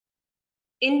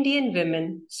Indian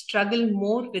women struggle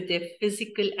more with their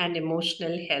physical and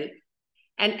emotional health.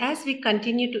 And as we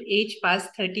continue to age past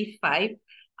 35,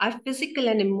 our physical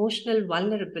and emotional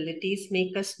vulnerabilities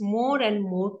make us more and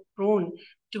more prone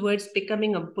towards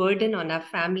becoming a burden on our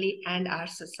family and our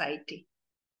society.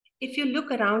 If you look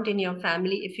around in your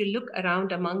family, if you look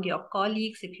around among your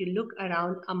colleagues, if you look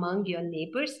around among your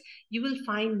neighbors, you will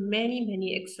find many,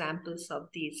 many examples of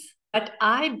these. But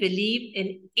I believe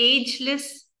in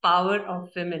ageless power of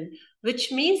women,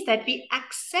 which means that we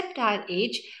accept our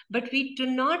age, but we do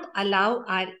not allow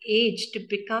our age to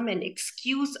become an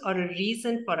excuse or a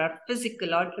reason for our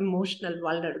physical or emotional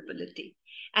vulnerability.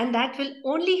 And that will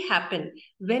only happen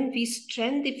when we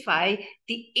strengthify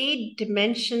the 8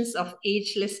 dimensions of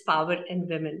ageless power in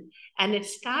women. And it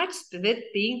starts with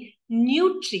being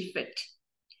nutri-fit,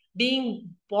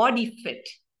 being body fit,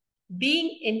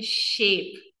 being in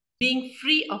shape, being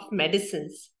free of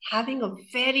medicines, having a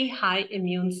very high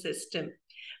immune system,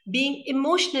 being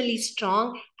emotionally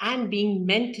strong, and being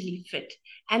mentally fit.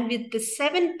 And with the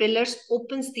 7 pillars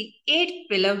opens the 8th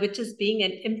pillar, which is being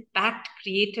an impact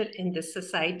creator in the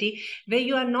society, where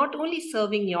you are not only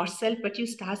serving yourself, but you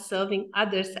start serving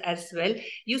others as well.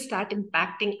 You start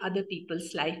impacting other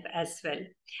people's life as well.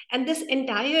 And this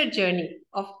entire journey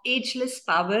of ageless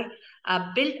power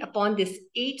built upon these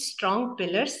 8 strong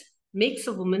pillars makes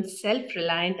a woman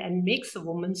self-reliant and makes a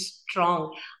woman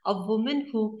strong, a woman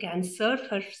who can serve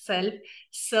herself,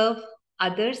 serve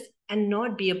others, and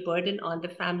not be a burden on the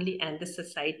family and the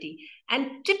society.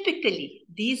 And typically,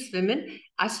 these women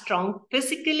are strong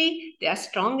physically, they are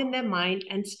strong in their mind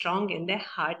and strong in their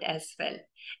heart as well.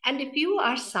 And if you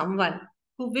are someone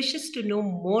who wishes to know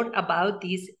more about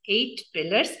these 8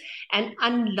 pillars and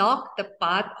unlock the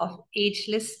path of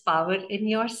ageless power in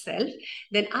yourself,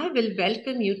 then I will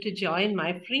welcome you to join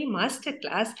my free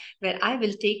masterclass where I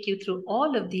will take you through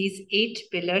all of these 8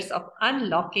 pillars of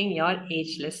unlocking your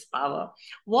ageless power.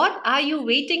 What are you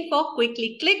waiting for?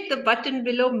 Quickly click the button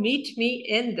below, meet me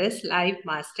in this live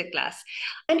masterclass.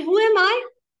 And who am I?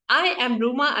 I am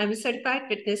Ruma. I'm a certified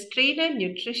fitness trainer,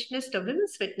 nutritionist, a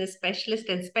women's fitness specialist,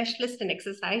 and specialist in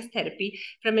exercise therapy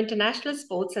from International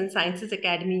Sports and Sciences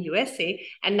Academy USA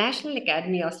and National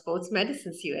Academy of Sports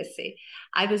Medicines USA.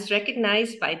 I was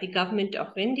recognized by the Government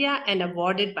of India and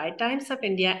awarded by Times of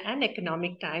India and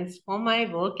Economic Times for my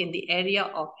work in the area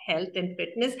of health and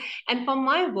fitness and for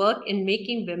my work in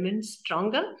making women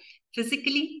stronger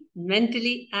physically,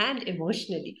 mentally, and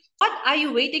emotionally. What are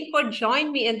you waiting for?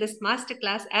 Join me in this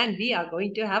masterclass and we are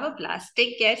going to have a blast.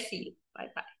 Take care. See you.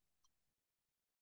 Bye-bye.